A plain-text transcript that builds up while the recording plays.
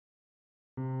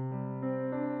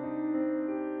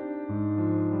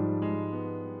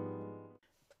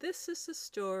This is the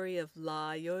story of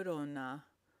La Llorona,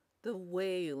 the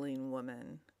Wailing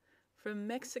Woman, from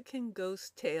Mexican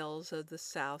Ghost Tales of the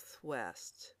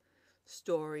Southwest.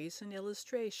 Stories and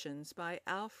illustrations by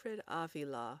Alfred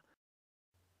Avila.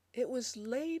 It was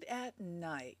late at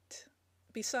night,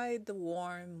 beside the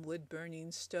warm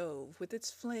wood-burning stove, with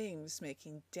its flames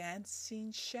making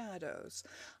dancing shadows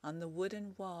on the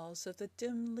wooden walls of the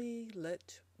dimly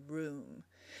lit room.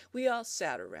 We all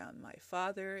sat around my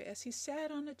father as he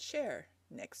sat on a chair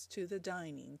next to the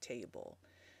dining table,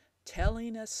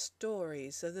 telling us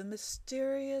stories of the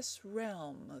mysterious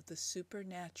realm of the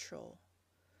supernatural,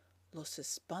 Los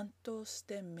Espantos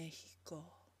de Mexico.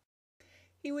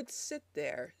 He would sit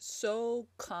there so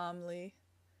calmly,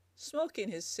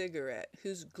 smoking his cigarette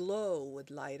whose glow would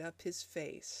light up his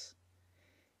face.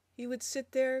 He would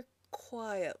sit there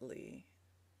quietly,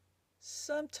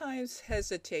 sometimes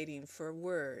hesitating for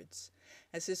words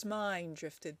as his mind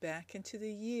drifted back into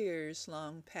the years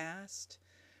long past,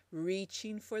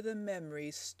 reaching for the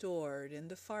memories stored in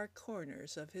the far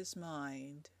corners of his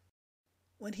mind.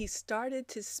 When he started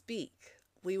to speak,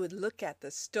 we would look at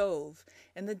the stove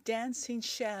and the dancing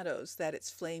shadows that its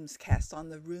flames cast on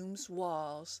the room's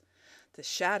walls. The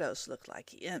shadows looked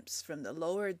like imps from the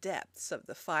lower depths of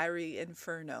the fiery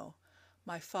inferno.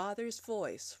 My father's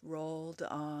voice rolled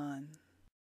on.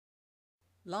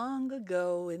 Long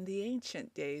ago, in the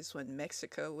ancient days when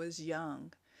Mexico was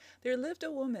young, there lived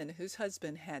a woman whose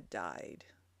husband had died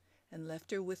and left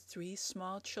her with 3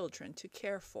 small children to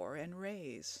care for and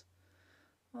raise.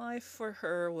 Life for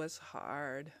her was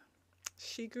hard.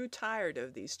 She grew tired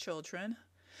of these children,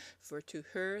 for to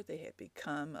her they had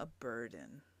become a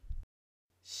burden.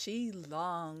 She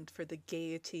longed for the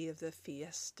gaiety of the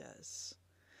fiestas,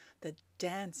 the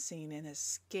dancing and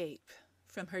escape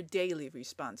from her daily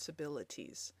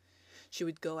responsibilities. She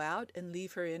would go out and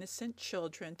leave her innocent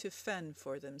children to fend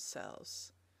for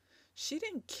themselves. She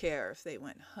didn't care if they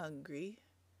went hungry.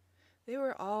 They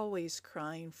were always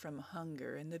crying from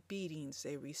hunger and the beatings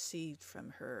they received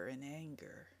from her in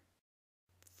anger.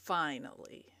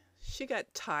 Finally, she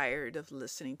got tired of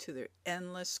listening to their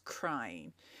endless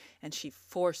crying, and she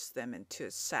forced them into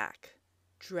a sack,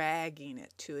 dragging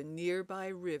it to a nearby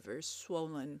river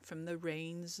swollen from the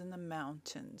rains in the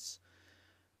mountains.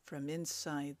 From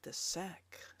inside the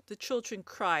sack, the children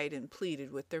cried and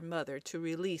pleaded with their mother to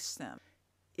release them,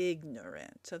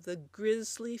 ignorant of the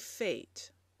grisly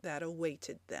fate that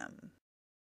awaited them.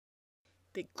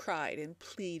 They cried and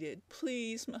pleaded,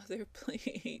 "Please, mother,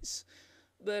 please."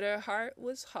 But her heart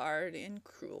was hard and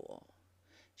cruel.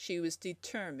 She was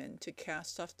determined to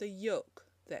cast off the yoke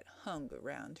that hung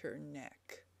around her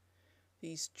neck.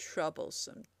 These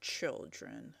troublesome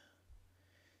children.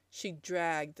 She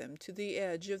dragged them to the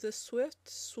edge of the swift,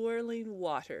 swirling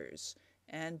waters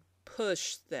and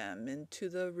pushed them into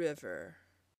the river.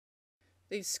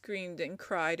 They screamed and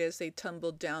cried as they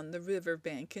tumbled down the river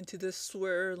bank into the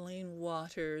swirling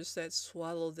waters that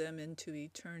swallowed them into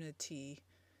eternity.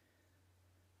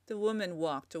 The woman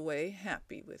walked away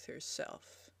happy with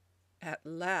herself. At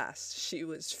last she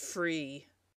was free.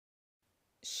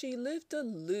 She lived a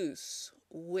loose,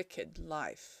 wicked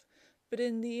life, but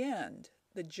in the end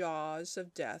the jaws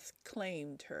of death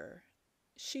claimed her.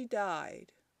 She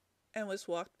died and was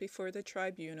walked before the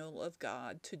tribunal of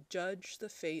God to judge the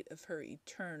fate of her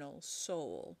eternal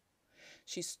soul.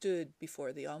 She stood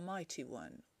before the Almighty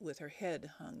One with her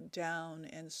head hung down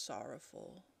and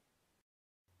sorrowful.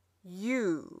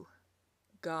 "You,"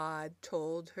 God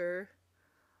told her,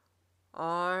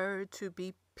 "are to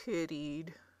be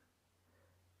pitied.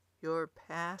 Your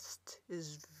past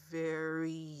is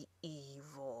very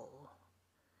evil.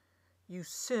 You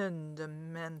sinned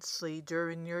immensely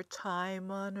during your time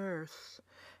on earth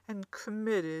and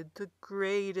committed the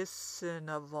greatest sin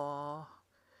of all.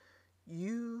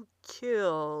 You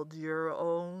killed your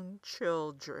own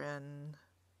children.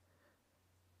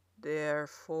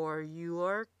 Therefore you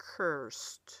are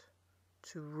cursed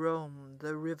to roam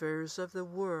the rivers of the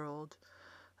world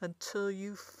until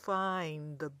you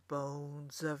find the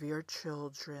bones of your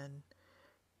children.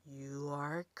 You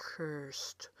are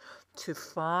cursed to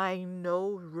find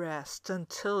no rest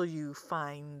until you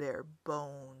find their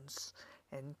bones,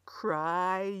 and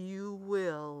cry you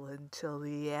will until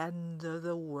the end of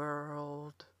the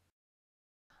world."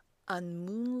 On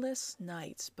moonless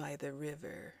nights by the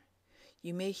river,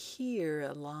 you may hear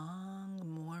a long,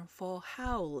 mournful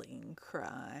howling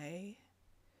cry,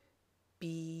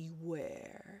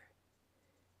 "Beware,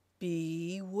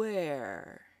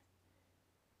 beware."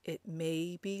 It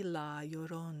may be La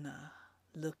Llorona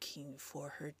looking for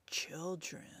her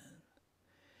children.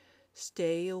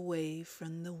 Stay away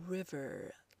from the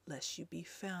river, lest you be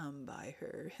found by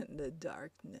her in the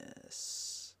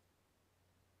darkness.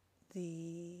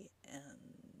 The